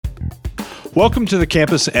Welcome to the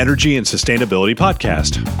Campus Energy and Sustainability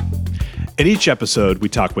Podcast. In each episode, we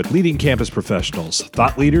talk with leading campus professionals,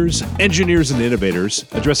 thought leaders, engineers, and innovators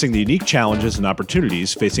addressing the unique challenges and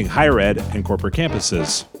opportunities facing higher ed and corporate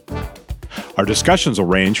campuses. Our discussions will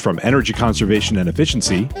range from energy conservation and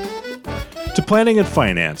efficiency to planning and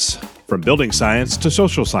finance, from building science to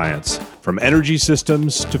social science, from energy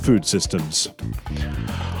systems to food systems.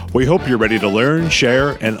 We hope you're ready to learn,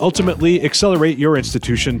 share, and ultimately accelerate your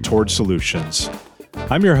institution towards solutions.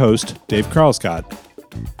 I'm your host, Dave Carlscott.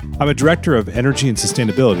 I'm a Director of Energy and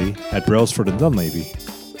Sustainability at Brailsford and Dunleavy.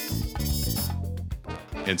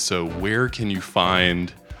 And so where can you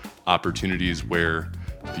find opportunities where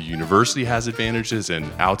the university has advantages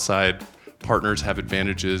and outside partners have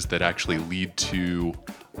advantages that actually lead to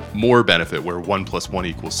more benefit, where 1 +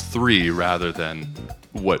 1 = 3 rather than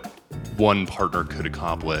what one partner could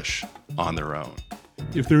accomplish on their own?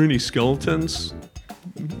 If there are any skeletons,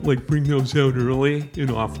 bring those out early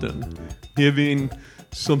and often. Having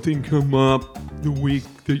something come up the week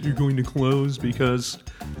that you're going to close because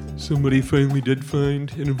somebody finally did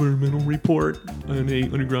find an environmental report on a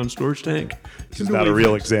underground storage tank. Is that a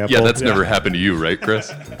real example? Yeah, that's never happened to you, right,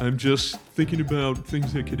 Chris? I'm just thinking about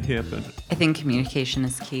things that could happen. I think communication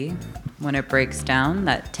is key. When it breaks down,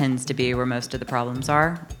 that tends to be where most of the problems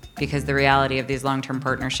are, because the reality of these long-term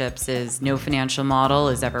partnerships is no financial model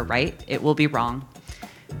is ever right. It will be wrong.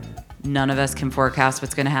 None of us can forecast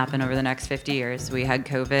what's going to happen over the next 50 years. We had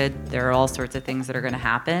COVID. There are all sorts of things that are going to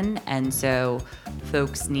happen. And so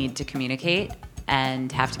folks need to communicate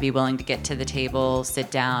and have to be willing to get to the table, sit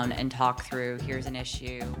down, and talk through, here's an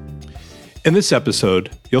issue. In this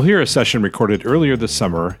episode, you'll hear a session recorded earlier this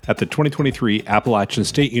summer at the 2023 Appalachian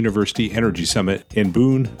State University Energy Summit in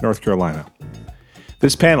Boone, North Carolina.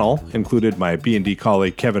 This panel included my B&D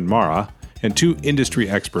colleague Kevin Mara and two industry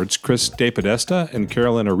experts, DePodesta and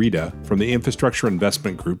Carolyn Arida from the Infrastructure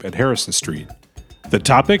Investment Group at Harrison Street. The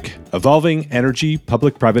topic, Evolving Energy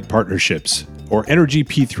Public-Private Partnerships, or Energy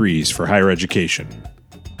P3s for higher education.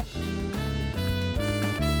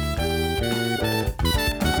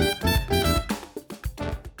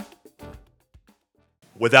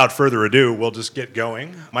 Without further ado, we'll just get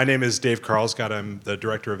going. My name is Dave Carlscott. I'm the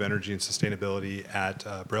Director of Energy and Sustainability at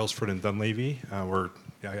Brailsford and Dunleavy. We're,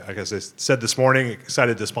 as I said this morning,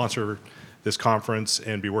 excited to sponsor this conference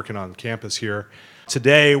and be working on campus here.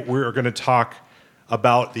 Today, we're going to talk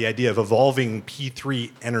about the idea of evolving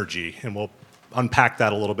P3 energy, and we'll unpack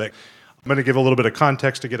that a little bit. I'm going to give a little bit of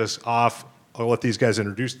context to get us off. I'll let these guys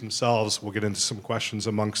introduce themselves. We'll get into some questions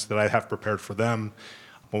amongst that I have prepared for them.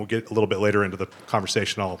 When we get a little bit later into the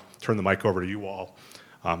conversation, I'll turn the mic over to you all.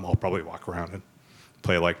 I'll probably walk around and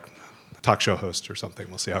play like a talk show host or something.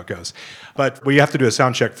 We'll see how it goes. But we have to do a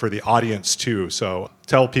sound check for the audience too. So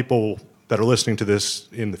tell people that are listening to this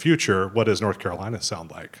in the future, what does North Carolina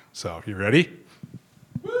sound like? So you ready?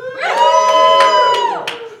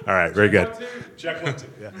 All right, very good. Check 1, 2.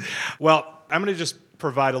 Yeah. Well, I'm going to just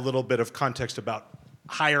provide a little bit of context about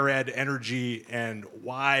higher ed energy and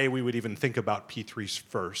why we would even think about P3s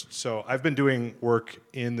first. So I've been doing work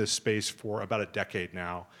in this space for about a decade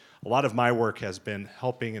now. A lot of my work has been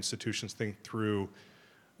helping institutions think through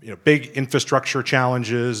big infrastructure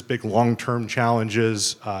challenges, big long-term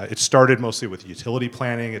challenges. It started mostly with utility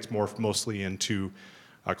planning. It's morphed mostly into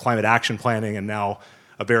climate action planning, and now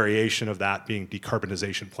a variation of that being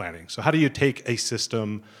decarbonization planning. So how do you take a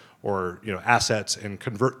system or assets and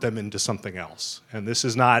convert them into something else? And this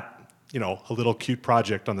is not a little cute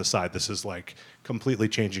project on the side. This is like completely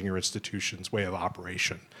changing your institution's way of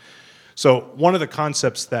operation. So one of the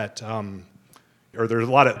concepts that, or there's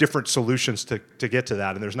a lot of different solutions to get to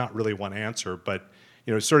that, and there's not really one answer, but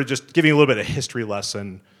sort of just giving a little bit of history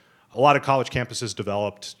lesson. A lot of college campuses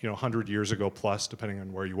developed 100 years ago plus, depending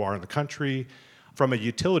on where you are in the country. From a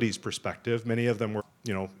utilities perspective, many of them were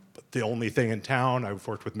the only thing in town. I've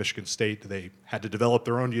worked with Michigan State. They had to develop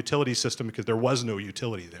their own utility system because there was no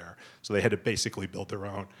utility there. So they had to basically build their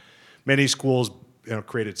own. Many schools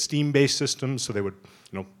created steam-based systems, so they would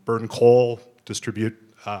burn coal, distribute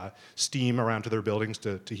steam around to their buildings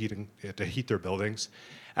to heat their buildings.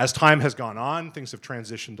 As time has gone on, things have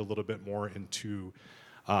transitioned a little bit more into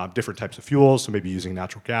different types of fuels, so maybe using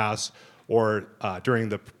natural gas. Or during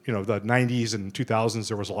the the 90s and 2000s,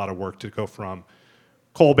 there was a lot of work to go from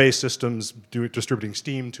coal-based systems distributing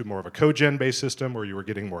steam to more of a cogen-based system where you were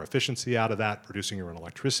getting more efficiency out of that, producing your own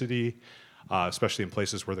electricity, especially in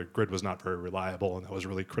places where the grid was not very reliable, and that was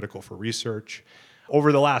really critical for research.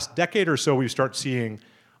 Over the last decade or so, we start seeing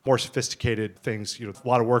more sophisticated things, a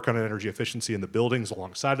lot of work on energy efficiency in the buildings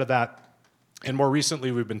alongside of that. And more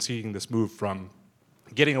recently, we've been seeing this move from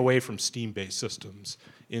getting away from steam-based systems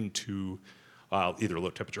into either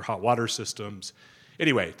low-temperature hot water systems.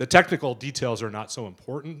 Anyway, the technical details are not so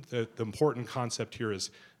important. The important concept here is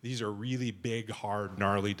these are really big, hard,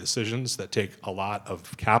 gnarly decisions that take a lot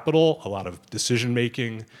of capital, a lot of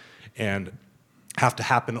decision-making, and have to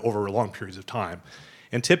happen over long periods of time.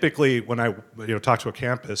 And typically, when I talk to a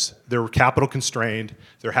campus, they're capital constrained,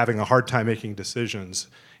 they're having a hard time making decisions,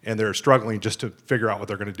 and they're struggling just to figure out what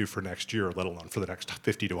they're going to do for next year, let alone for the next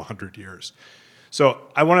 50 to 100 years. So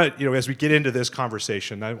I want to, as we get into this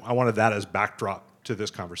conversation, I wanted that as backdrop to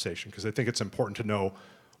this conversation, because I think it's important to know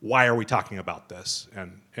why are we talking about this,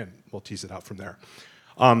 and we'll tease it out from there.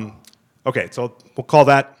 Okay, so we'll call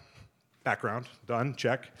that background done,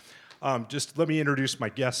 check. Just let me introduce my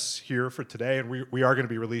guests here for today, and we are going to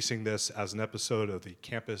be releasing this as an episode of the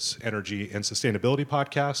Campus Energy and Sustainability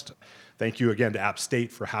Podcast. Thank you again to App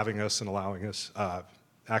State for having us and allowing us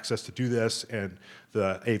access to do this, and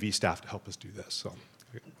the AV staff to help us do this. So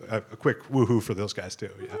a quick woohoo for those guys too.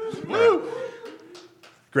 Yeah. Woo!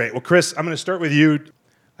 Great. Well, Chris, I'm going to start with you.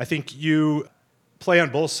 I think you play on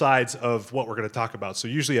both sides of what we're going to talk about. So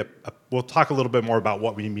usually we'll talk a little bit more about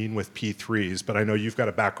what we mean with P3s, but I know you've got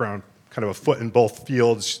a background, kind of a foot in both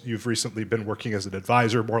fields. You've recently been working as an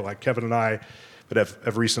advisor, more like Kevin and I, but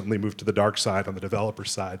have recently moved to the dark side on the developer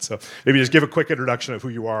side. So maybe just give a quick introduction of who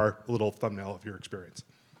you are, a little thumbnail of your experience.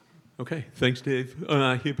 Okay, thanks, Dave.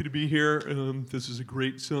 Happy to be here. This is a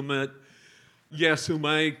great summit. Yeah, so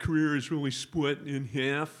my career is really split in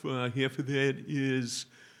half. Half of that is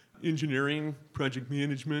engineering, project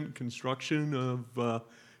management, construction of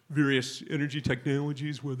various energy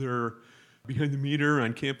technologies, whether behind the meter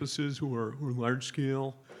on campuses or large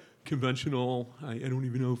scale, conventional. I don't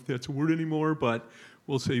even know if that's a word anymore, but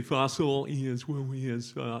we'll say fossil as well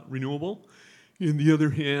as renewable. And the other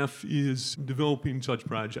half is developing such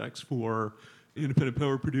projects for independent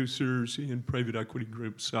power producers and private equity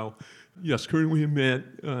groups. So yes, currently I'm at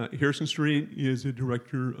Harrison Street as a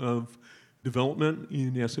director of development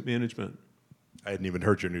in asset management. I hadn't even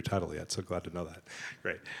heard your new title yet, so glad to know that.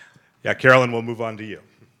 Great. Yeah, Carolyn, we'll move on to you.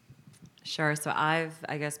 Sure. So I've,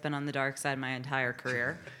 I guess, been on the dark side my entire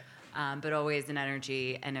career, but always in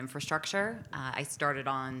energy and infrastructure. I started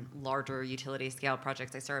on larger utility scale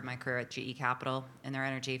projects. I started my career at GE Capital in their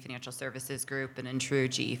energy financial services group, and in true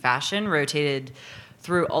GE fashion, rotated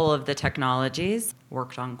through all of the technologies.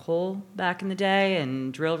 Worked on coal back in the day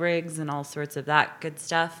and drill rigs and all sorts of that good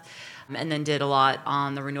stuff. And then did a lot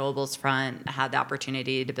on the renewables front. I had the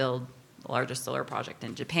opportunity to build the largest solar project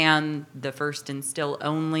in Japan, the first and still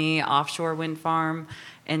only offshore wind farm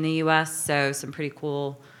in the US, so some pretty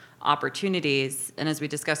cool opportunities. And as we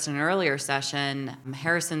discussed in an earlier session,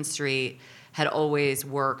 Harrison Street had always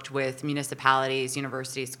worked with municipalities,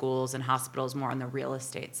 university schools, and hospitals more on the real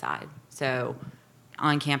estate side. So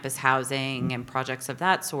on-campus housing and projects of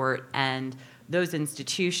that sort. And those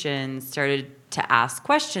institutions started to ask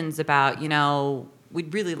questions about,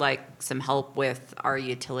 we'd really like some help with our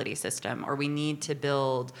utility system, or we need to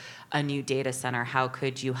build a new data center. How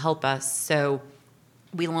could you help us? So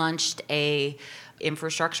we launched a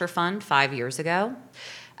infrastructure fund 5 years ago,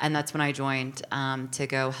 and that's when I joined to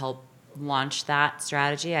go help launch that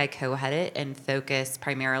strategy. I co-head it and focus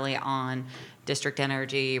primarily on district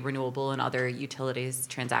energy, renewable, and other utilities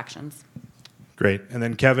transactions. Great. And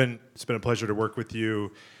then Kevin, it's been a pleasure to work with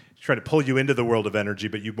you. Try to pull you into the world of energy,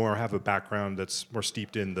 but you more have a background that's more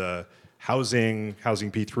steeped in the housing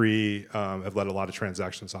P3. I've led a lot of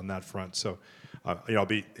transactions on that front. So, I'll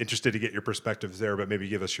be interested to get your perspectives there, but maybe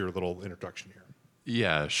give us your little introduction here.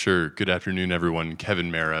 Yeah, sure. Good afternoon, everyone.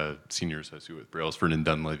 Kevin Mara, Senior Associate with Brailsford and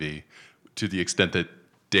Dunleavy. To the extent that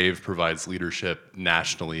Dave provides leadership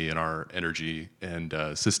nationally in our energy and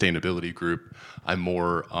sustainability group, I'm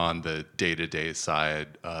more on the day-to-day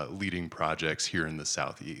side, leading projects here in the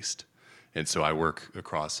Southeast. And so I work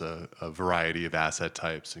across a variety of asset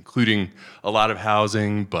types, including a lot of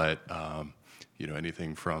housing, but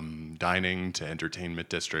anything from dining to entertainment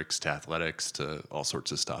districts to athletics to all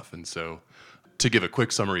sorts of stuff. And so to give a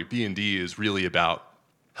quick summary, B&D is really about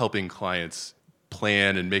helping clients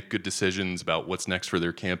plan and make good decisions about what's next for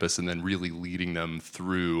their campus, and then really leading them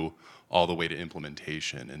through all the way to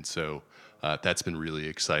implementation. And so that's been really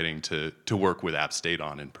exciting to work with App State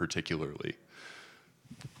on, in particularly.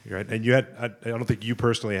 You're right. And I don't think you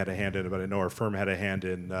personally had a hand in it, but I know our firm had a hand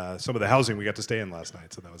in some of the housing we got to stay in last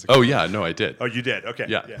night. So that was. Oh yeah, no, I did. Oh, you did. Okay.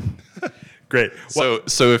 Yeah. Great. So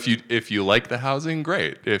if you like the housing,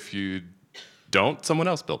 great. If you don't, someone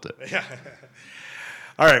else built it. Yeah.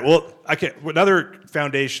 All right. Well, another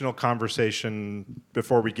foundational conversation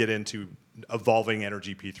before we get into evolving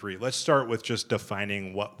energy P3. Let's start with just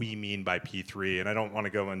defining what we mean by P3. And I don't want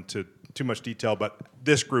to go into too much detail, but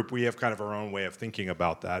this group, we have kind of our own way of thinking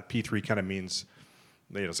about that. P3 kind of means,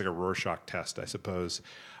 it's like a Rorschach test, I suppose.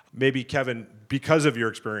 Maybe, Kevin, because of your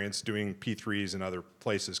experience doing P3s in other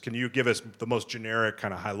places, can you give us the most generic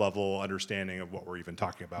kind of high-level understanding of what we're even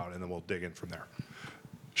talking about, and then we'll dig in from there.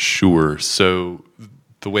 Sure. So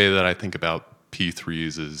the way that I think about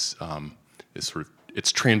P3s is sort of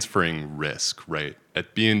it's transferring risk, right?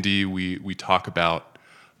 At B&D, we talk about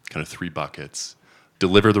kind of three buckets: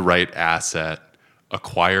 deliver the right asset,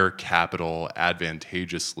 acquire capital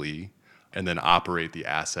advantageously, and then operate the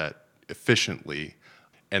asset efficiently.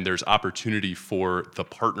 And there's opportunity for the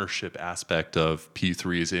partnership aspect of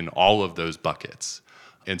P3s in all of those buckets.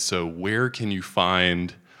 And so where can you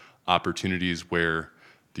find opportunities where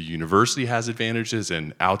the university has advantages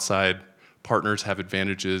and outside partners have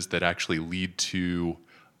advantages that actually lead to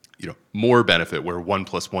more benefit, where 1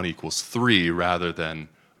 + 1 = 3 rather than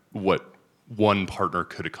what one partner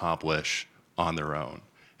could accomplish on their own?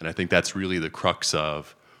 And I think that's really the crux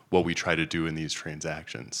of what we try to do in these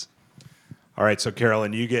transactions. All right, so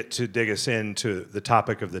Carolyn, you get to dig us into the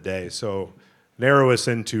topic of the day. So narrow us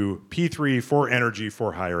into P3 for energy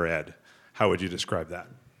for higher ed. How would you describe that?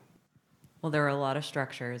 Well, there are a lot of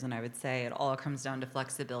structures, and I would say it all comes down to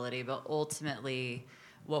flexibility, but ultimately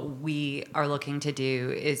what we are looking to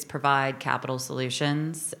do is provide capital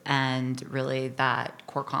solutions and really that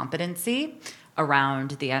core competency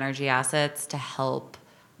around the energy assets to help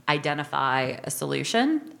identify a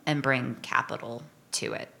solution and bring capital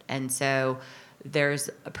to it. And so there's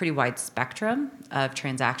a pretty wide spectrum of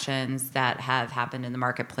transactions that have happened in the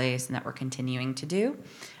marketplace and that we're continuing to do.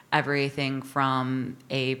 Everything from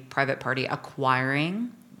a private party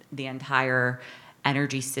acquiring the entire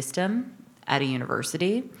energy system at a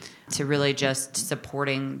university to really just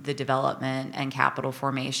supporting the development and capital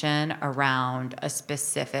formation around a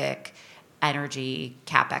specific energy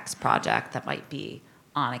CapEx project that might be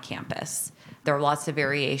on a campus. There are lots of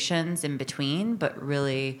variations in between, but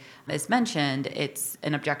really, as mentioned, it's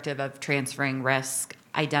an objective of transferring risk,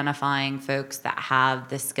 identifying folks that have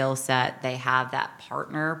the skill set, they have that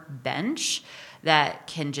partner bench that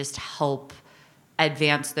can just help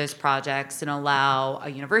advance those projects and allow a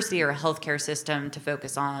university or a healthcare system to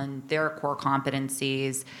focus on their core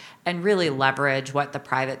competencies and really leverage what the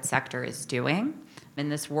private sector is doing. In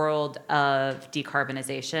this world of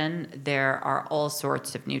decarbonization, there are all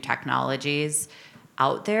sorts of new technologies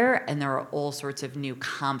out there, and there are all sorts of new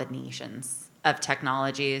combinations of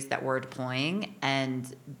technologies that we're deploying.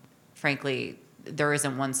 And frankly, there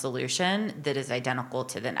isn't one solution that is identical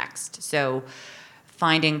to the next. So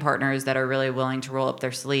finding partners that are really willing to roll up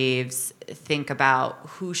their sleeves, think about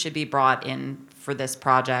who should be brought in for this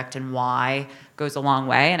project and why goes a long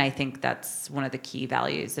way. And I think that's one of the key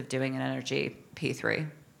values of doing an energy P3.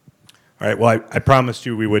 All right. Well, I promised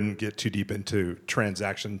you we wouldn't get too deep into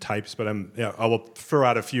transaction types, but I will throw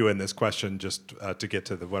out a few in this question just to get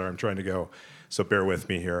to where I'm trying to go. So bear with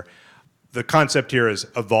me here. The concept here is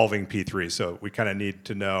evolving P3. So we kind of need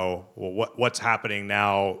to know, well, what's happening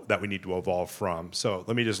now that we need to evolve from. So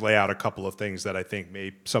let me just lay out a couple of things that I think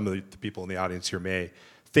some of the people in the audience here may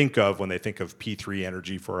think of when they think of P3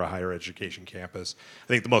 energy for a higher education campus. I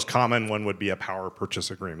think the most common one would be a power purchase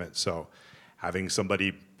agreement. So having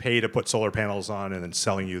somebody pay to put solar panels on and then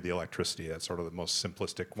selling you the electricity. That's sort of the most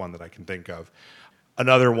simplistic one that I can think of.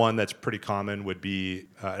 Another one that's pretty common would be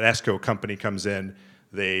an ESCO company comes in,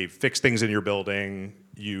 they fix things in your building,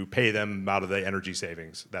 you pay them out of the energy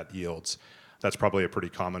savings that yields. That's probably a pretty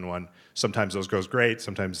common one. Sometimes those goes great,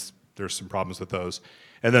 sometimes there's some problems with those.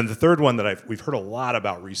 And then the third one that we've heard a lot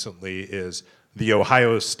about recently is the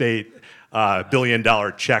Ohio State $1 billion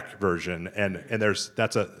check version, and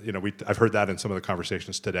I've heard that in some of the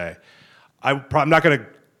conversations today. I'm not going to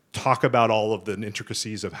talk about all of the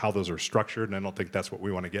intricacies of how those are structured, and I don't think that's what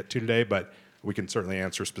we want to get to today, but we can certainly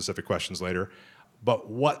answer specific questions later. But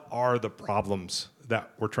what are the problems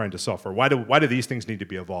that we're trying to solve for? Why do these things need to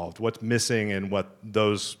be evolved? What's missing in what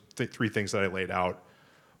those three things that I laid out?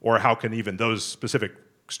 Or how can even those specific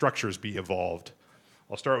structures be evolved?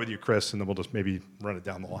 I'll start with you, Chris, and then we'll just maybe run it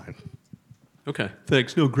down the line. Okay,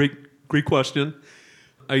 thanks. No, great question.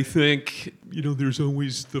 I think, there's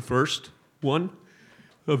always the first one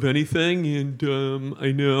of anything. And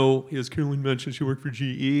I know, as Carolyn mentioned, she worked for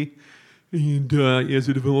GE. And as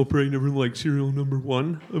a developer, I never liked serial number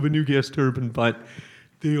one of a new gas turbine, but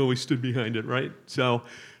they always stood behind it, right? So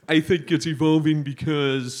I think it's evolving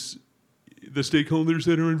because the stakeholders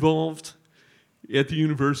that are involved at the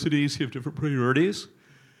universities have different priorities.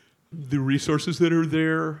 the resources that are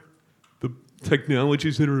there, the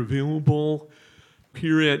technologies that are available.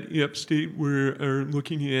 Here at App State, we are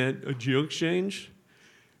looking at a geo-exchange.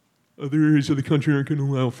 Other areas of the country aren't going to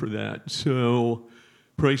allow for that. So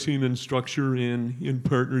pricing and structure in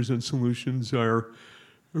partners and solutions are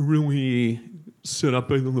really set up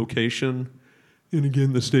by the location and,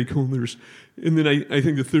 again, the stakeholders. And then I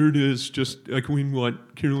think the third is just echoing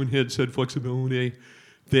what Carolyn had said, flexibility.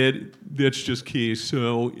 That's just key.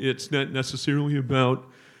 So it's not necessarily about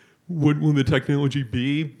what will the technology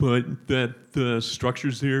be, but that the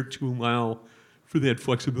structure's there to allow for that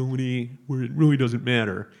flexibility where it really doesn't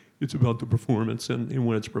matter. It's about the performance and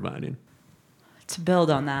what it's providing. To build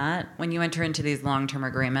on that, when you enter into these long-term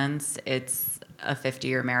agreements, it's a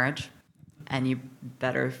 50-year marriage, and you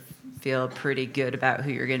better feel pretty good about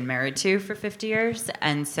who you're getting married to for 50 years.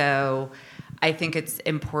 And so I think it's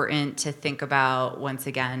important to think about, once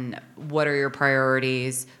again, what are your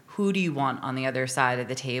priorities? Who do you want on the other side of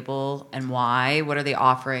the table and why? What are they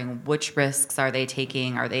offering? Which risks are they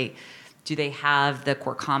taking? Do they have the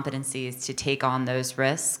core competencies to take on those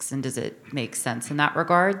risks? And does it make sense in that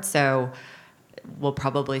regard? So we'll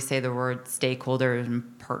probably say the word stakeholder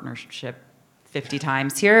and partnership 50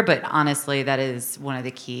 times here, but honestly, that is one of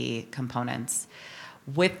the key components.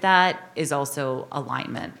 With that is also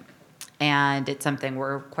alignment. And it's something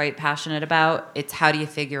we're quite passionate about. It's how do you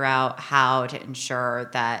figure out how to ensure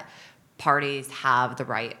that parties have the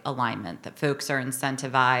right alignment, that folks are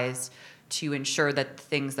incentivized to ensure that the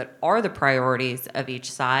things that are the priorities of each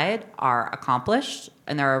side are accomplished.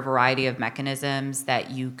 And there are a variety of mechanisms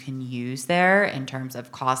that you can use there in terms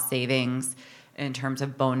of cost savings, in terms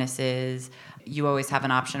of bonuses. You always have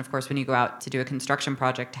an option, of course, when you go out to do a construction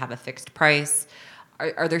project, to have a fixed price.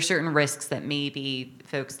 Are there certain risks that maybe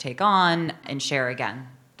folks take on and share, again,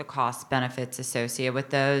 the cost benefits associated with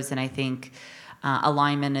those? And I think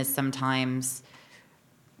alignment is sometimes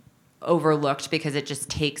overlooked because it just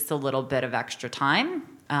takes a little bit of extra time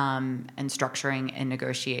and structuring and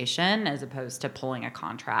negotiation as opposed to pulling a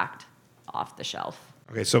contract off the shelf.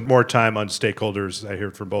 Okay, so more time on stakeholders, I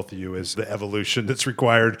heard from both of you, is the evolution that's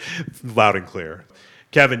required, loud and clear.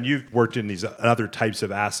 Kevin, you've worked in these other types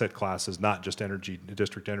of asset classes, not just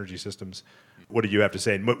district energy systems. What do you have to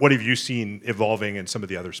say? And what have you seen evolving in some of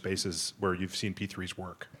the other spaces where you've seen P3s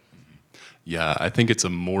work? Yeah, I think it's a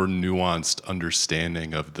more nuanced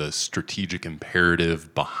understanding of the strategic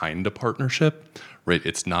imperative behind a partnership, right?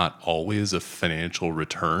 It's not always a financial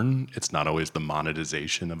return. It's not always the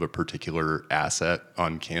monetization of a particular asset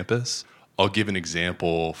on campus. I'll give an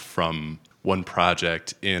example from one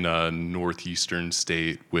project in a northeastern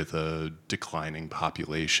state with a declining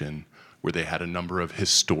population where they had a number of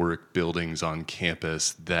historic buildings on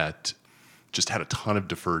campus that just had a ton of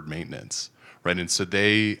deferred maintenance, right? And so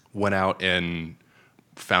they went out and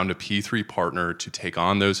found a P3 partner to take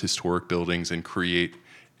on those historic buildings and create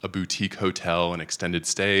a boutique hotel, an extended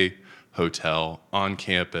stay hotel on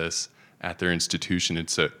campus at their institution.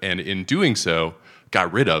 And in doing so,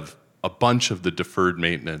 got rid of a bunch of the deferred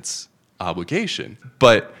maintenance obligation.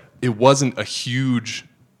 But it wasn't a huge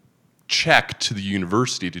check to the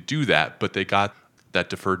university to do that, but they got that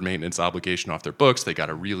deferred maintenance obligation off their books. They got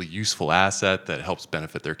a really useful asset that helps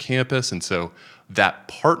benefit their campus. And so that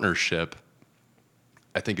partnership,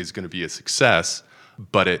 I think, is going to be a success,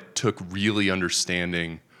 but it took really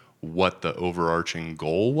understanding what the overarching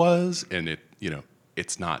goal was, and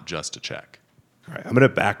it's not just a check. All right, I'm going to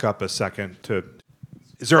back up a second to,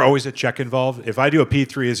 is there always a check involved? If I do a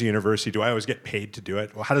P3 as a university, do I always get paid to do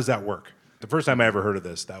it? Well, how does that work? The first time I ever heard of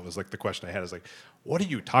this, that was like the question I had, is like, what are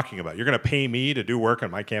you talking about? You're going to pay me to do work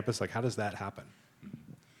on my campus? Like, how does that happen?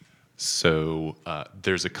 So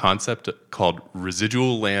there's a concept called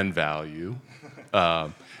residual land value,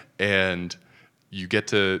 and you get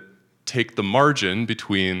to take the margin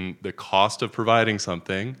between the cost of providing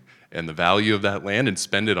something and the value of that land and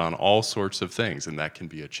spend it on all sorts of things. And that can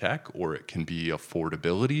be a check, or it can be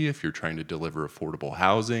affordability if you're trying to deliver affordable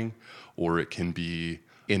housing, or it can be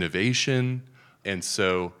innovation. And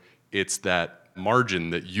so it's that margin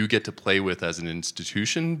that you get to play with as an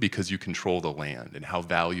institution because you control the land. And how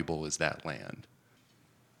valuable is that land?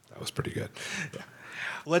 That was pretty good. Yeah.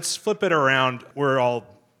 Let's flip it around. We're all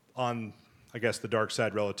on, I guess, the dark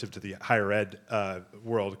side relative to the higher ed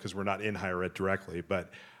world because we're not in higher ed directly.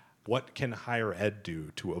 But what can higher ed do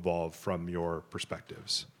to evolve from your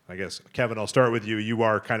perspectives? I guess, Kevin, I'll start with you. You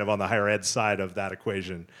are kind of on the higher ed side of that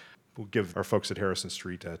equation. We'll give our folks at Harrison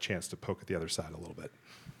Street a chance to poke at the other side a little bit.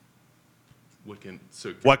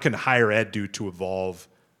 What can higher ed do to evolve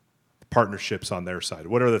partnerships on their side?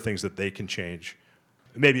 What are the things that they can change?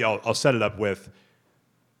 Maybe I'll set it up with,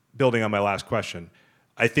 building on my last question,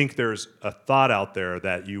 I think there's a thought out there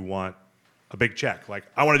that you want a big check. Like,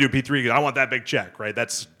 I want to do a P3 because I want that big check, right?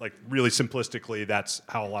 That's like really simplistically, that's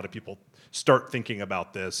how a lot of people start thinking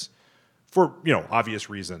about this for, obvious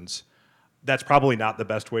reasons. That's probably not the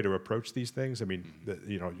best way to approach these things. I mean,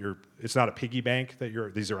 it's not a piggy bank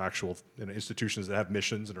these are actual institutions that have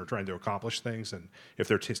missions and are trying to accomplish things. And if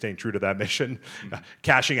they're staying true to that mission,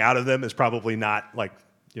 cashing out of them is probably not like,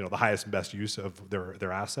 the highest and best use of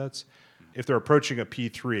their assets. If they're approaching a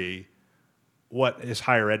P3, what is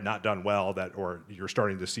higher ed not done well or you're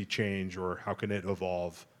starting to see change, or how can it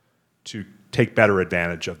evolve to take better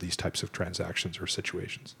advantage of these types of transactions or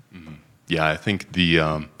situations? Mm-hmm. Yeah, I think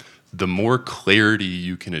the more clarity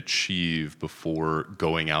you can achieve before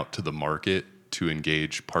going out to the market to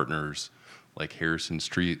engage partners like Harrison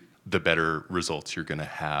Street, the better results you're going to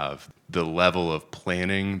have. The level of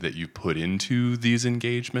planning that you put into these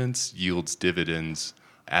engagements yields dividends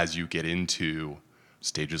as you get into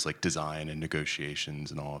stages like design and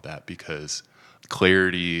negotiations and all of that, because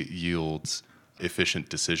clarity yields efficient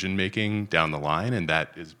decision making down the line, and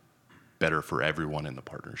that is better for everyone in the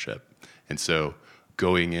partnership. And so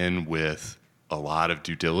going in with a lot of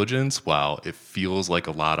due diligence, while it feels like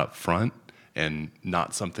a lot up front and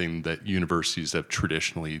not something that universities have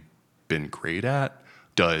traditionally been great at,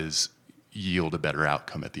 does yield a better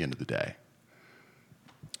outcome at the end of the day.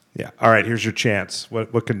 Yeah. All right, here's your chance.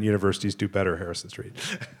 What can universities do better, Harrison Street?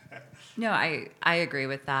 No, I agree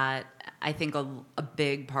with that. I think a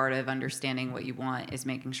big part of understanding what you want is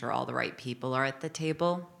making sure all the right people are at the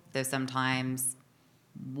table. Though sometimes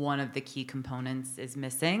one of the key components is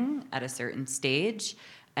missing at a certain stage,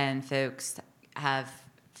 and folks have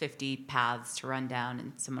 50 paths to run down,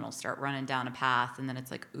 and someone will start running down a path, and then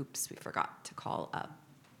it's like, oops, we forgot to call up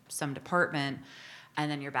some department,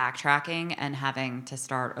 and then you're backtracking and having to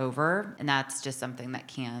start over, and that's just something that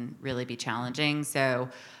can really be challenging. So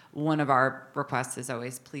one of our requests is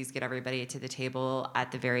always, please get everybody to the table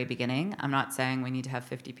at the very beginning. I'm not saying we need to have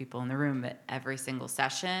 50 people in the room at every single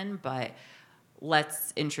session, but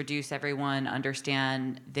let's introduce everyone,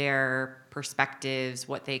 understand their perspectives,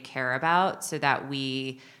 what they care about, so that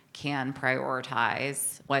we can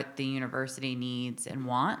prioritize what the university needs and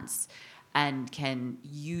wants, and can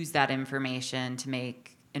use that information to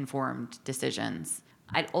make informed decisions.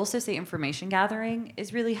 I'd also say information gathering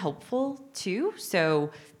is really helpful too. So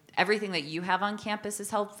everything that you have on campus is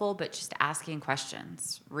helpful, but just asking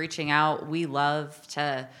questions, reaching out. We love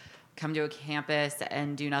to come to a campus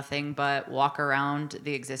and do nothing but walk around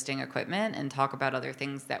the existing equipment and talk about other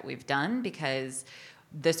things that we've done, because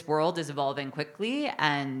this world is evolving quickly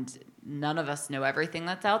and none of us know everything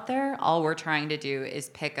that's out there. All we're trying to do is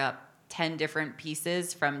pick up 10 different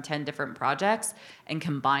pieces from 10 different projects and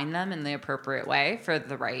combine them in the appropriate way for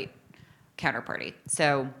the right counterparty.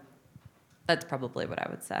 So that's probably what I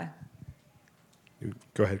would say.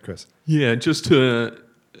 Go ahead, Chris. Yeah, just to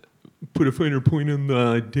put a finer point on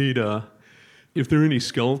the data, if there are any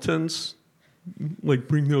skeletons, like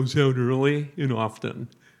bring those out early and often.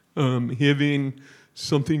 Having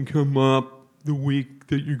something come up the week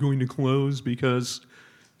that you're going to close because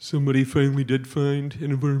somebody finally did find an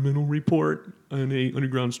environmental report on a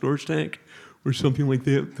underground storage tank or something like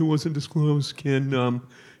that that wasn't disclosed can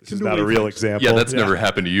This is not a real example. Yeah, that's never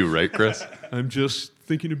happened to you, right, Chris? I'm just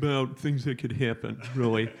thinking about things that could happen,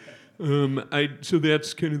 really. So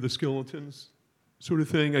that's kind of the skeletons sort of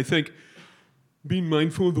thing. I think being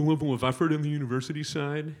mindful of the level of effort on the university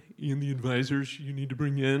side and the advisors you need to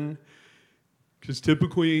bring in, because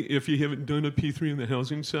typically if you haven't done a P3 on the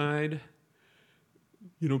housing side,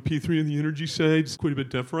 P3 on the energy side is quite a bit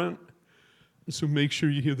different. So make sure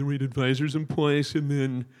you have the right advisors in place, and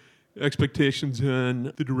then expectations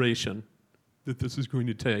on the duration that this is going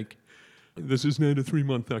to take. This is not a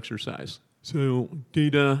 3-month exercise. So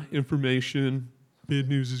data, information, bad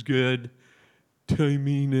news is good,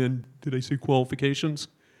 timing, and did I say qualifications?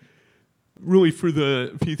 Really for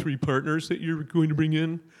the P3 partners that you're going to bring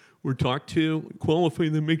in or talk to, qualify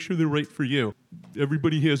them, make sure they're right for you.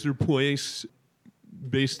 Everybody has their place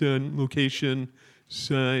based on location,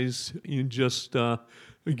 size, and just,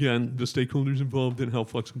 again, the stakeholders involved and how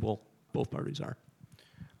flexible both parties are.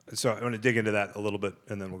 So I want to dig into that a little bit,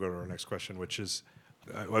 and then we'll go to our next question, which is,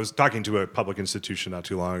 I was talking to a public institution not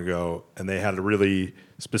too long ago, and they had a really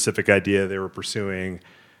specific idea they were pursuing.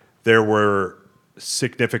 There were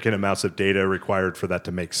significant amounts of data required for that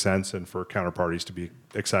to make sense and for counterparties to be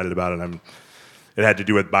excited about it. It had to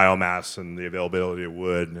do with biomass and the availability of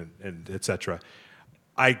wood and et cetera.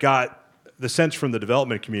 I got the sense from the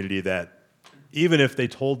development community that even if they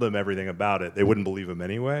told them everything about it, they wouldn't believe them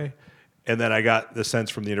anyway. And then I got the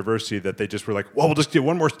sense from the university that they just were like, well, we'll just do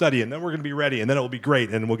one more study and then we're going to be ready and then it will be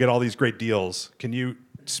great and we'll get all these great deals. Can you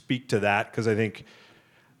speak to that? Because I think,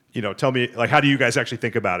 tell me, like, how do you guys actually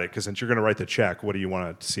think about it? Because since you're going to write the check, what do you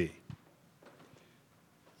want to see?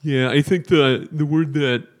 Yeah, I think the word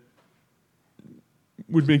that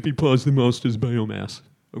would make me pause the most is biomass.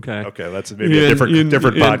 Okay. Okay, that's maybe a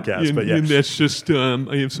different podcast, but yeah. And that's just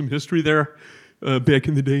I have some history there. Back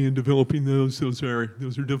in the day in developing those are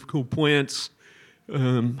difficult plants,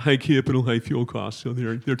 high capital, high fuel costs, so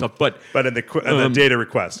they're tough. But in the data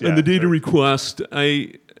request, yeah. On the data request,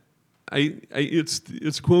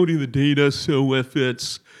 it's quality of the data. So if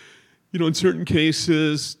it's, in certain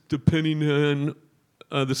cases, depending on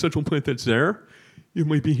the central plant that's there, it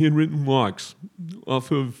might be handwritten logs off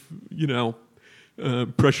of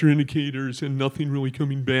pressure indicators and nothing really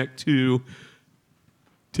coming back to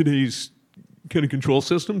today's kind of control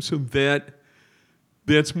system, so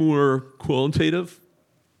that's more qualitative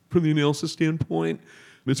from the analysis standpoint.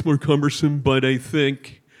 It's more cumbersome, but I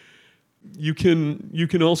think you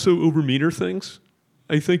can also over-meter things.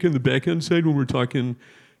 I think in the back-end side when we're talking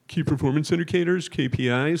key performance indicators,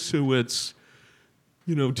 KPIs, so it's,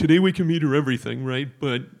 today we can meter everything, right?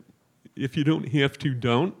 But if you don't have to,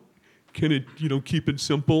 don't. Can it, keep it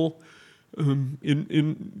simple?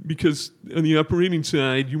 Because on the operating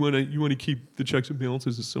side, you want to keep the checks and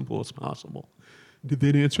balances as simple as possible. Did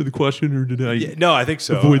that answer the question, or did I? Yeah, no, I think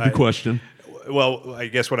so. Avoid the question. Well, I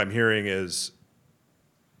guess what I'm hearing is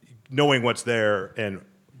knowing what's there, and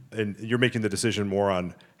you're making the decision more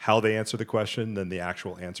on how they answer the question than the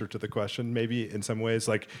actual answer to the question. Maybe in some ways,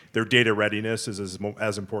 like their data readiness is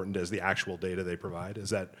as important as the actual data they provide. Is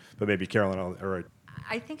that? But maybe Carolyn, or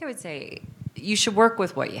I think I would say you should work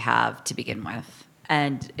with what you have to begin with.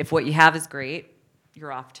 And if what you have is great,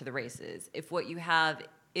 you're off to the races. If what you have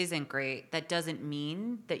isn't great, that doesn't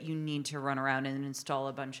mean that you need to run around and install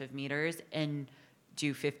a bunch of meters and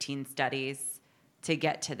do 15 studies to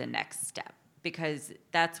get to the next step. Because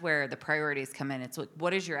that's where the priorities come in. It's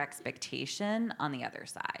what is your expectation on the other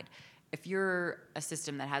side? If you're a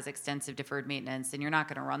system that has extensive deferred maintenance and you're not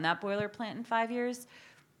going to run that boiler plant in 5 years,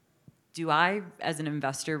 do I, as an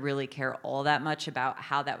investor, really care all that much about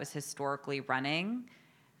how that was historically running?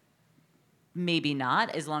 Maybe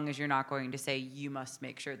not, as long as you're not going to say you must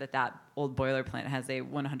make sure that that old boiler plant has a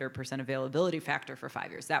 100% availability factor for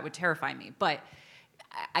 5 years. That would terrify me. But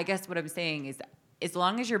I guess what I'm saying is, as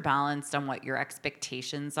long as you're balanced on what your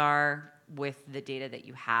expectations are with the data that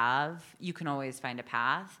you have, you can always find a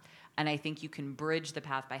path. And I think you can bridge the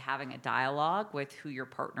path by having a dialogue with who your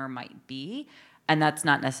partner might be. And that's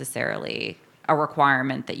not necessarily a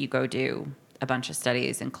requirement that you go do a bunch of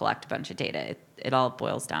studies and collect a bunch of data. It all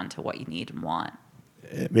boils down to what you need and want.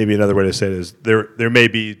 Maybe another way to say it is there may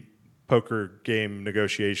be poker game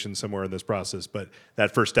negotiations somewhere in this process, but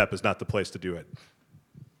that first step is not the place to do it.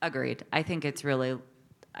 Agreed. I think it's really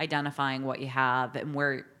identifying what you have and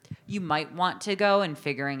where you might want to go and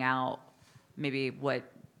figuring out maybe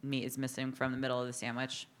what meat is missing from the middle of the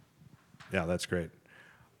sandwich. Yeah, that's great.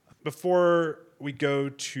 Before we go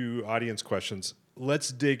to audience questions,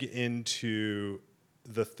 let's dig into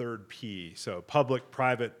the third P, so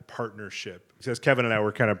public-private partnership. Because Kevin and I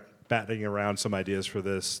were kind of batting around some ideas for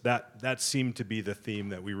this. That seemed to be the theme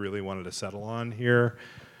that we really wanted to settle on here.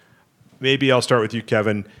 Maybe I'll start with you,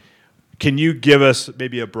 Kevin. Can you give us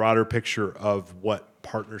maybe a broader picture of what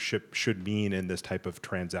partnership should mean in this type of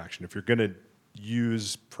transaction? If you're going to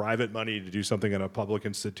use private money to do something in a public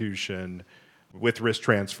institution with risk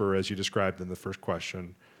transfer, as you described in the first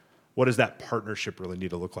question, what does that partnership really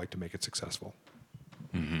need to look like to make it successful?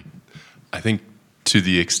 Mm-hmm. I think to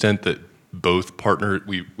the extent that both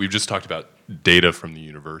we've just talked about data from the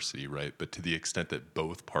university, right? But to the extent that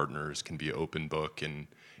both partners can be open book and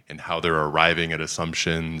how they're arriving at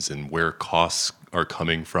assumptions and where costs are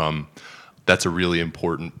coming from, that's a really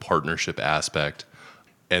important partnership aspect.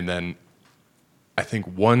 And then I think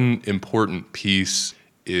one important piece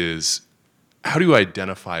is, how do you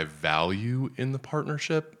identify value in the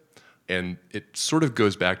partnership? And it sort of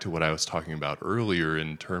goes back to what I was talking about earlier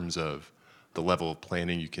in terms of the level of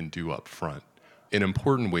planning you can do up front. An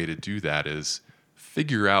important way to do that is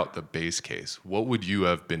figure out the base case. What would you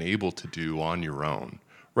have been able to do on your own,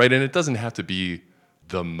 right? And it doesn't have to be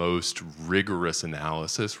the most rigorous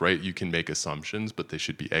analysis, right? You can make assumptions, but they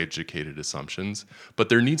should be educated assumptions. But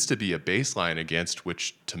there needs to be a baseline against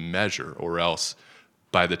which to measure, or else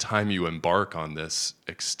by the time you embark on this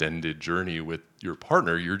extended journey with your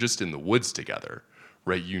partner, you're just in the woods together,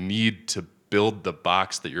 right? You need to build the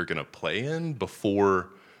box that you're going to play in before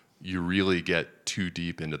you really get too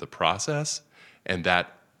deep into the process. And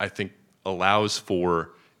that, I think, allows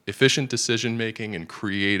for efficient decision making and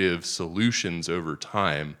creative solutions over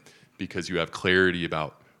time because you have clarity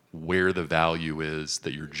about where the value is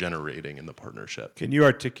that you're generating in the partnership. Can you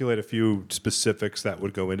articulate a few specifics that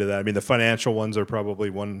would go into that? I mean, the financial ones are probably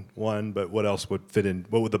one, but what else would fit in?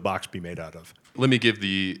 What would the box be made out of? Let me give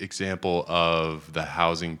the example of the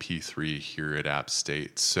housing P3 here at App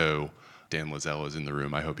State. So Dan Lizelle is in the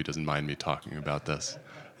room. I hope he doesn't mind me talking about this.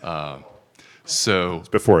 It's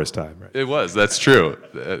before his time, right? It was. That's true.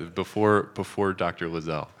 Before Dr.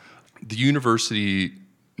 Lizelle, the university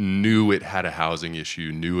knew it had a housing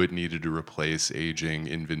issue, knew it needed to replace aging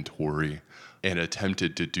inventory, and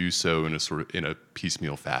attempted to do so in a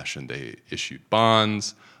piecemeal fashion. They issued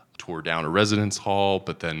bonds, tore down a residence hall,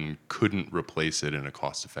 but then couldn't replace it in a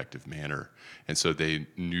cost-effective manner. And so they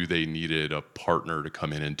knew they needed a partner to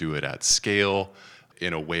come in and do it at scale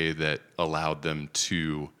in a way that allowed them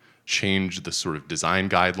to change the sort of design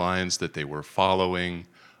guidelines that they were following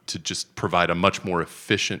to just provide a much more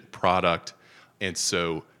efficient product. And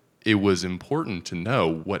so it was important to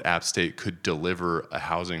know what App State could deliver a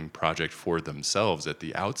housing project for themselves at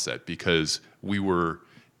the outset, because we were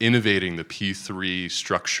innovating the P3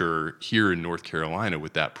 structure here in North Carolina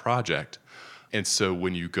with that project. And so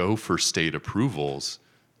when you go for state approvals,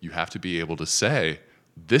 you have to be able to say,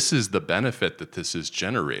 this is the benefit that this is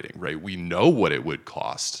generating, right? We know what it would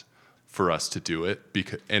cost for us to do it,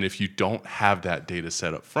 and if you don't have that data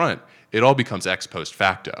set up front, it all becomes ex post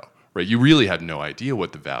facto, right? You really have no idea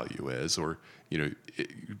what the value is, or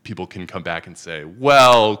people can come back and say,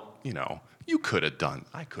 well, I could have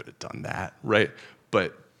done that, right?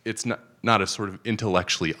 But it's not a sort of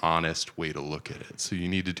intellectually honest way to look at it. So you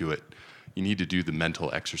need to do it. You need to do the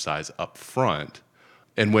mental exercise up front.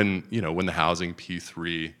 And when the housing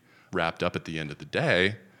P3 wrapped up at the end of the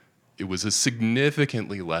day, it was a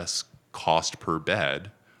significantly less cost per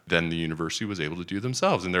bed than the university was able to do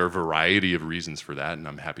themselves. And there are a variety of reasons for that, and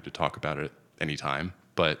I'm happy to talk about it anytime.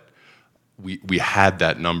 But we had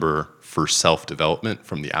that number for self-development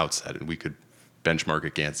from the outset, and we could benchmark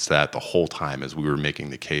against that the whole time as we were making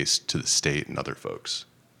the case to the state and other folks.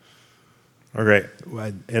 All right.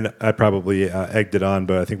 And I probably egged it on,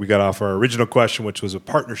 but I think we got off our original question, which was a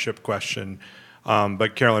partnership question.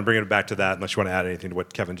 But Carolyn, bringing it back to that, unless you want to add anything to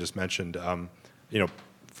what Kevin just mentioned,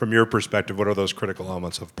 from your perspective, what are those critical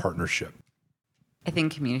elements of partnership? I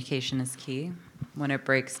think communication is key. When it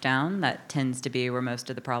breaks down, that tends to be where most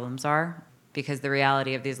of the problems are, because the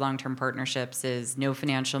reality of these long-term partnerships is no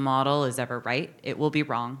financial model is ever right. It will be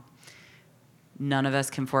wrong. None of us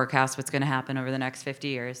can forecast what's going to happen over the next 50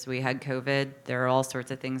 years. We had COVID. There are all sorts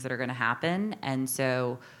of things that are going to happen. And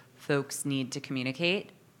so folks need to communicate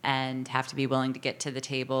and have to be willing to get to the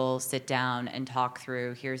table, sit down, and talk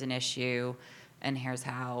through, here's an issue, and here's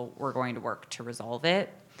how we're going to work to resolve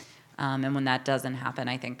it. And when that doesn't happen,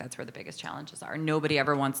 I think that's where the biggest challenges are. Nobody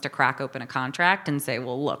ever wants to crack open a contract and say,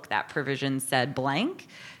 well, look, that provision said blank.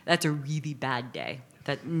 That's a really bad day.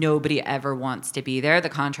 That nobody ever wants to be there. The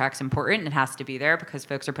contract's important. It has to be there because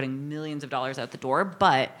folks are putting millions of dollars out the door.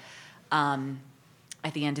 But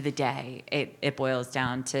at the end of the day, it boils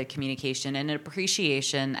down to communication and an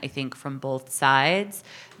appreciation, I think, from both sides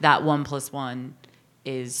that 1 + 1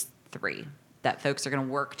 is 3. That folks are going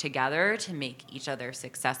to work together to make each other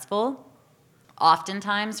successful.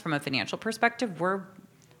 Oftentimes, from a financial perspective, we're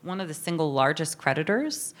one of the single largest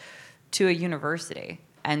creditors to a university.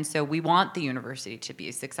 And so we want the university to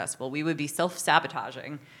be successful. We would be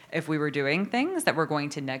self-sabotaging if we were doing things that were going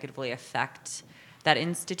to negatively affect that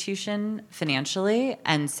institution financially.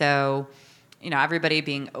 And so, everybody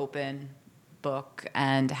being open book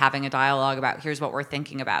and having a dialogue about here's what we're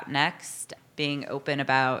thinking about next, being open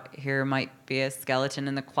about here might be a skeleton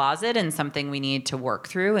in the closet and something we need to work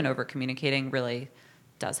through, and over-communicating really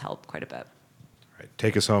does help quite a bit. All right,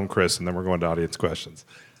 take us home, Chris, and then we're going to audience questions.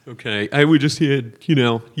 Okay, I would just add,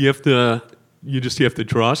 you just have to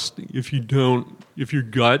trust. If your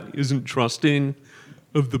gut isn't trusting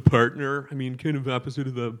of the partner, kind of opposite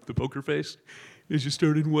of the poker face, as you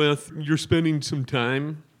started with, you're spending some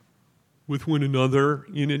time with one another,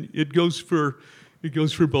 and it goes for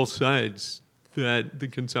both sides. That the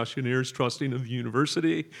concessionaire is trusting of the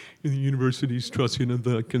university, and the university is trusting of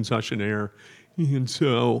the concessionaire. And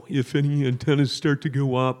so, if any antennas start to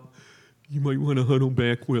go up, you might want to huddle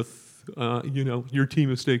back with, your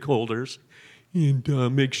team of stakeholders,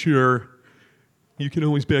 and make sure you can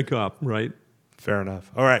always back up, right? Fair enough.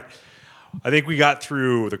 All right. I think we got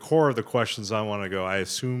through the core of the questions I want to go. I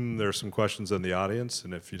assume there's some questions in the audience,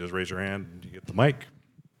 and if you just raise your hand, you get the mic.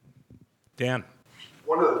 Dan.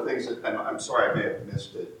 One of the things that, and I'm sorry I may have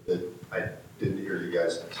missed it, that I didn't hear you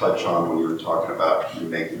guys touch on when you were talking about you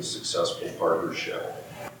making a successful partnership,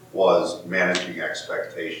 was managing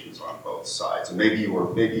expectations on both sides. And maybe you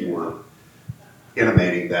were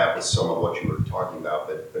intimating that with some of what you were talking about,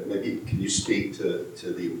 but maybe can you speak to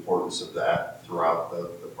the importance of that throughout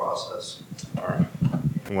the process? All right.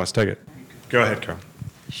 Who wants to take it? Go ahead, Carol.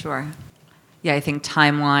 Sure. Yeah, I think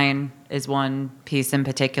timeline is one piece in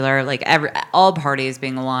particular. Like all parties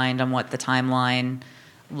being aligned on what the timeline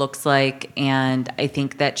looks like, and I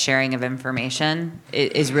think that sharing of information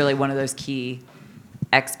is really one of those key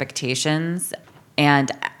expectations.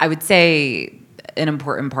 And I would say an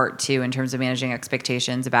important part too in terms of managing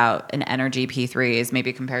expectations about an energy P3 is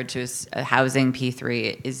maybe compared to a housing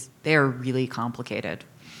P3 is they're really complicated.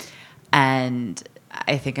 And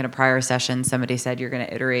I think in a prior session somebody said you're going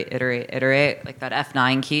to iterate like that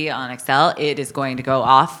F9 key on Excel. It is going to go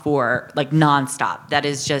off for like nonstop. That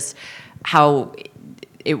is just how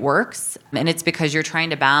it works. And it's because you're trying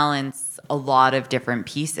to balance a lot of different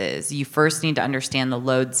pieces. You first need to understand the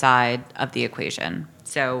load side of the equation.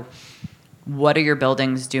 So what are your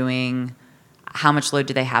buildings doing? How much load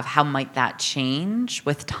do they have? How might that change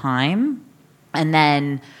with time? And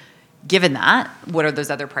then given that, what are those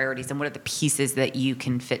other priorities and what are the pieces that you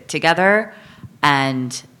can fit together?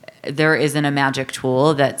 And there isn't a magic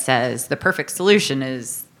tool that says the perfect solution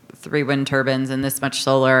is 3 wind turbines and this much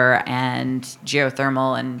solar and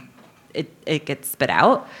geothermal and it gets spit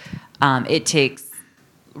out. It takes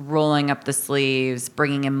rolling up the sleeves,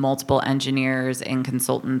 bringing in multiple engineers and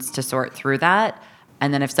consultants to sort through that.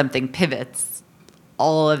 And then if something pivots,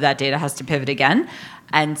 all of that data has to pivot again.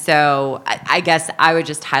 And so I guess I would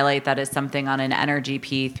just highlight that as something on an energy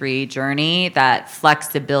P3 journey, that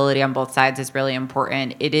flexibility on both sides is really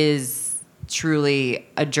important. It is truly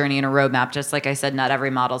a journey and a roadmap. Just like I said, not every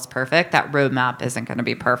model is perfect. That roadmap isn't going to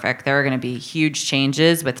be perfect. There are going to be huge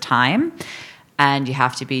changes with time, and you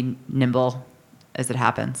have to be nimble as it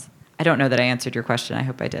happens. I don't know that I answered your question. I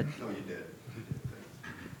hope I did. No, you did.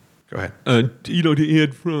 Go ahead. To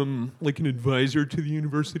add from like an advisor to the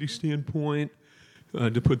university standpoint,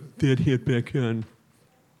 to put that hat back on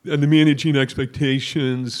the managing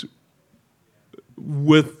expectations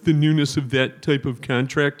with the newness of that type of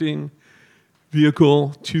contracting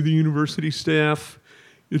vehicle to the university staff,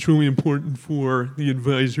 it's really important for the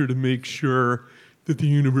advisor to make sure that the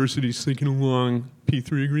university is thinking along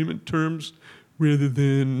P3 agreement terms rather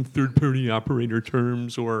than third-party operator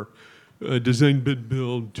terms or design bid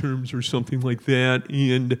build terms or something like that,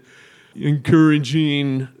 and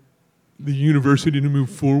encouraging the university to move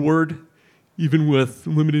forward even with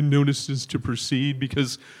limited notices to proceed,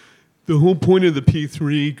 because the whole point of the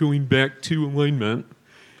P3, going back to alignment,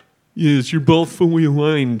 is you're both fully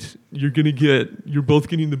aligned. You're both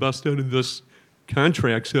getting the best out of this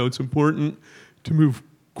contract, so it's important to move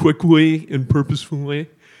quickly and purposefully.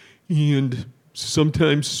 And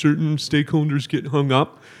sometimes certain stakeholders get hung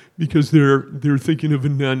up because they're thinking of a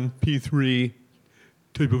non-P3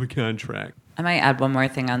 type of a contract. I might add one more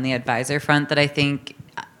thing on the advisor front that I think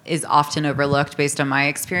is often overlooked based on my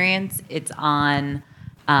experience. It's on,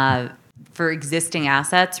 for existing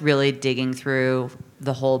assets, really digging through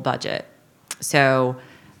the whole budget. So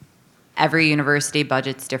every university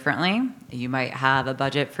budgets differently. You might have a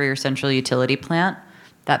budget for your central utility plant.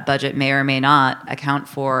 That budget may or may not account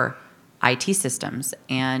for IT systems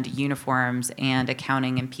and uniforms and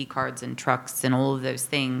accounting and P cards and trucks and all of those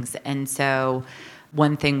things. And so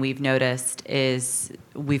one thing we've noticed is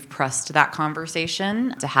we've pressed that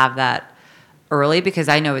conversation to have that early, because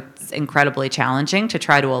I know it's incredibly challenging to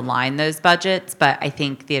try to align those budgets, but I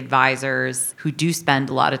think the advisors who do spend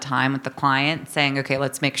a lot of time with the client saying, okay,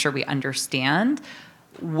 let's make sure we understand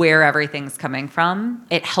where everything's coming from,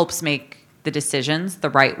 it helps make the decisions the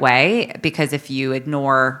right way, because if you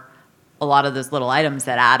ignore a lot of those little items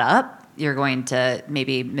that add up, you're going to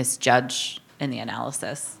maybe misjudge in the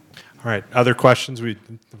analysis. All right. Other questions?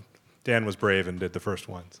 Dan was brave and did the first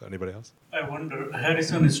one. So anybody else? I wonder,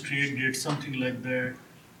 Harrison Street did something like that,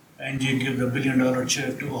 and you give the $1 billion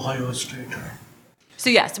check to Ohio State. So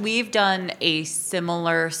yes, we've done a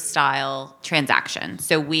similar style transaction.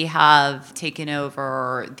 So we have taken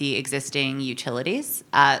over the existing utilities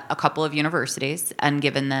at a couple of universities and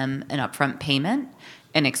given them an upfront payment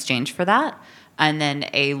in exchange for that, and then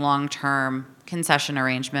a long-term concession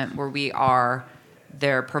arrangement where we are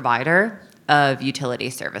their provider of utility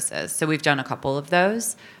services. So we've done a couple of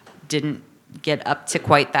those. Didn't get up to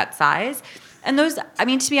quite that size. And those, I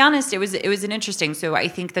mean, to be honest, it was an interesting. So I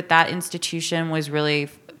think that institution was really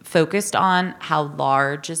focused on how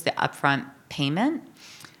large is the upfront payment.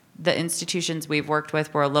 The institutions we've worked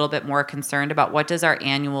with were a little bit more concerned about what does our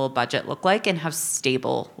annual budget look like and how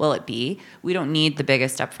stable will it be. We don't need the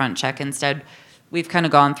biggest upfront check. Instead, we've kind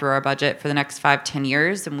of gone through our budget for the next 5-10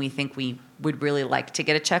 years, and we think we would really like to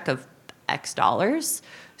get a check of X dollars.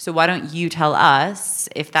 So why don't you tell us,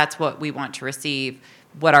 if that's what we want to receive,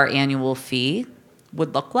 what our annual fee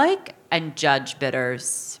would look like, and judge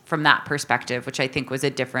bidders from that perspective, which I think was a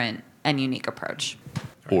different and unique approach.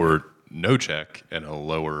 Or no check and a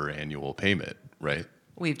lower annual payment, right?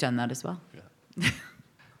 We've done that as well. Yeah.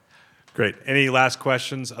 Great. Any last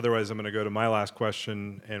questions? Otherwise, I'm going to go to my last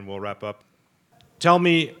question and we'll wrap up. Tell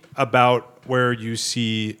me about where you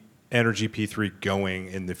see Energy P3 going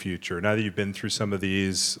in the future. Now that you've been through some of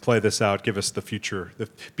these, play this out, give us the future.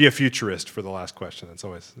 Be a futurist for the last question. It's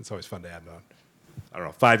always fun to add on. I don't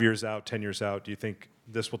know, 5 years out, 10 years out, do you think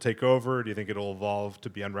this will take over? Do you think it'll evolve to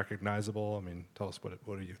be unrecognizable? I mean, tell us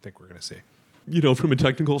what do you think we're going to see? From a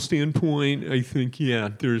technical standpoint, I think,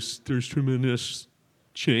 there's tremendous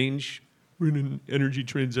change. We're in an energy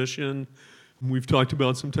transition. We've talked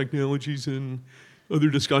about some technologies in other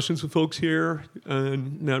discussions with folks here,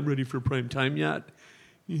 not ready for prime time yet.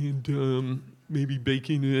 And maybe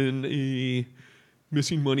baking in a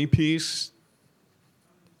missing money piece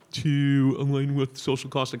to align with social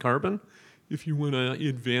cost of carbon if you want to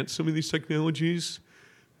advance some of these technologies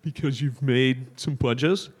because you've made some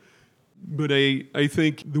pledges. But I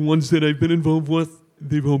think the ones that I've been involved with,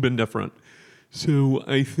 they've all been different. So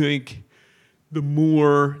I think the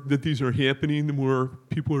more that these are happening, the more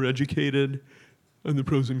people are educated on the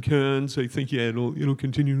pros and cons. I think, it'll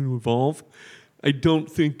continue to evolve. I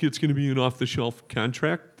don't think it's going to be an off-the-shelf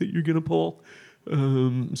contract that you're going to pull.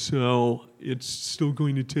 So it's still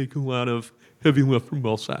going to take a lot of heavy lift from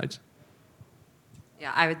both sides.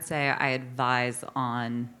 Yeah, I would say I advise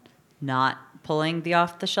on not pulling the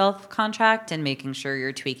off-the-shelf contract and making sure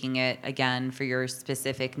you're tweaking it, again, for your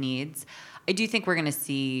specific needs. I do think we're going to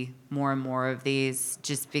see more and more of these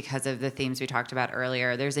just because of the themes we talked about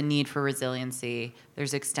earlier. There's a need for resiliency.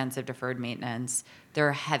 There's extensive deferred maintenance. There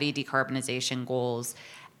are heavy decarbonization goals.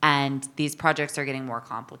 And these projects are getting more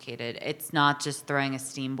complicated. It's not just throwing a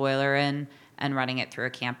steam boiler in and running it through a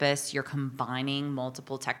campus. You're combining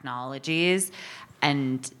multiple technologies.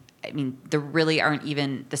 And I mean, there really aren't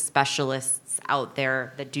even the specialists out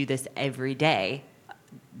there that do this every day.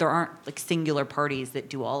 There aren't like singular parties that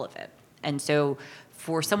do all of it. And so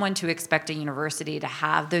for someone to expect a university to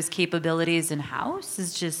have those capabilities in-house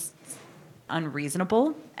is just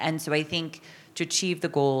unreasonable. And so I think to achieve the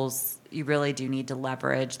goals, you really do need to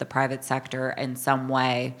leverage the private sector in some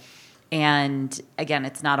way. And again,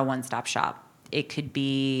 it's not a one-stop shop. It could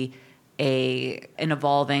be an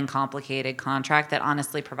evolving, complicated contract that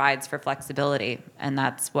honestly provides for flexibility. And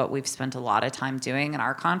that's what we've spent a lot of time doing in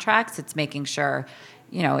our contracts. It's making sure,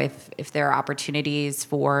 if there are opportunities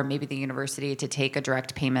for maybe the university to take a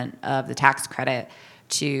direct payment of the tax credit,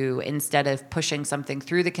 to, instead of pushing something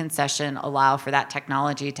through the concession, allow for that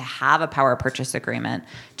technology to have a power purchase agreement,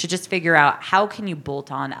 to just figure out how can you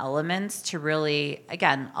bolt on elements to really,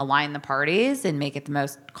 again, align the parties and make it the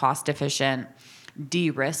most cost-efficient,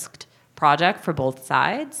 de-risked project for both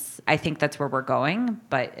sides. I think that's where we're going,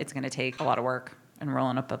 but it's going to take a lot of work and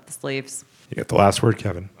rolling up the sleeves. You got the last word,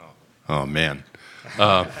 Kevin. Oh man.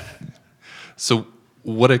 So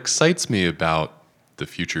what excites me about the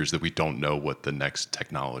future is that we don't know what the next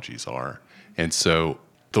technologies are. And so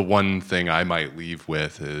the one thing I might leave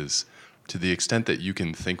with is, to the extent that you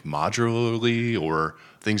can think modularly or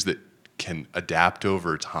things that can adapt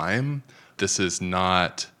over time, this is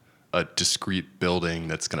not a discrete building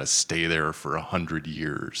that's going to stay there for 100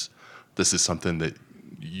 years. This is something that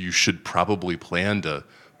you should probably plan to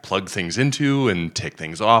plug things into and take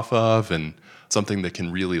things off of, and something that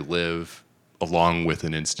can really live along with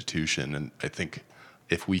an institution. And I think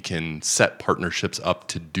if we can set partnerships up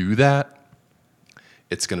to do that,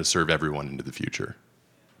 it's going to serve everyone into the future.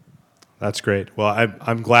 That's great. Well,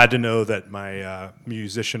 I'm glad to know that my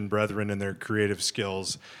musician brethren and their creative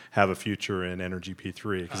skills have a future in Energy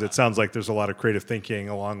P3, because it sounds like there's a lot of creative thinking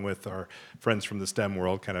along with our friends from the STEM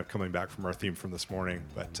world, kind of coming back from our theme from this morning.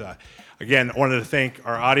 But again, I wanted to thank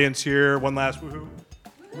our audience here. One last woohoo.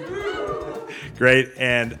 Great.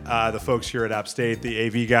 And the folks here at App State, the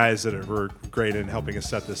AV guys that were great in helping us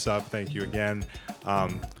set this up. Thank you again.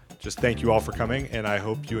 Just thank you all for coming, and I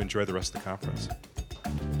hope you enjoy the rest of the conference.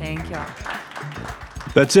 Thank you.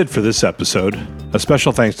 That's it for this episode. A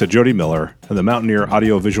special thanks to Jody Miller and the Mountaineer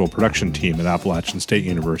Audio-Visual Production team at Appalachian State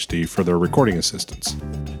University for their recording assistance.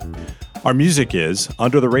 Our music is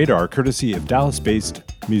Under the Radar, courtesy of Dallas-based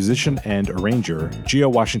musician and arranger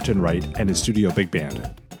Gio Washington Wright and his studio big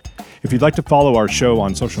band. If you'd like to follow our show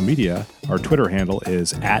on social media, our Twitter handle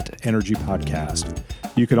is @EnergyPodcast.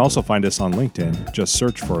 You can also find us on LinkedIn. Just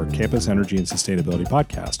search for Campus Energy and Sustainability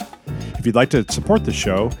Podcast. If you'd like to support the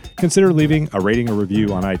show, consider leaving a rating or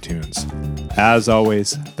review on iTunes. As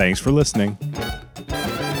always, thanks for listening.